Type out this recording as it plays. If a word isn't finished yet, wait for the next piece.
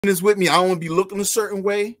is with me, I don't want to be looking a certain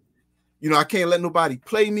way. You know, I can't let nobody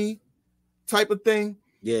play me, type of thing.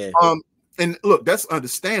 Yeah. And look, that's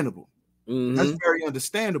understandable. Mm-hmm. That's very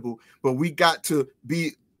understandable. But we got to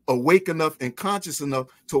be awake enough and conscious enough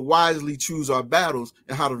to wisely choose our battles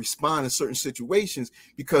and how to respond in certain situations.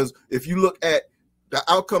 Because if you look at the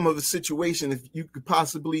outcome of a situation, if you could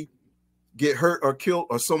possibly get hurt or killed,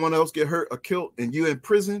 or someone else get hurt or killed, and you're in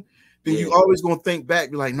prison, then you always gonna think back,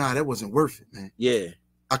 be like, nah, that wasn't worth it, man. Yeah.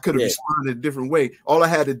 I could have responded a different way. All I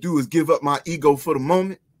had to do is give up my ego for the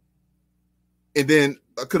moment, and then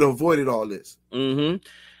I could have avoided all this. Mm-hmm.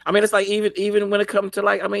 I mean, it's like even when it comes to,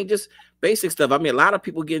 like, I mean, just basic stuff. I mean, a lot of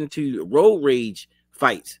people get into road rage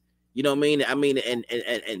fights. You know what I mean? I mean,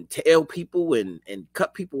 and tell people and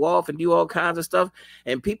cut people off and do all kinds of stuff.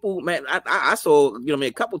 And people, man, I saw, you know, I mean,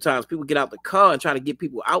 a couple times people get out the car and try to get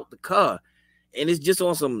people out the car, and it's just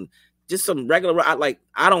on some regular.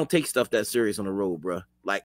 I don't take stuff that serious on the road, bro. Like,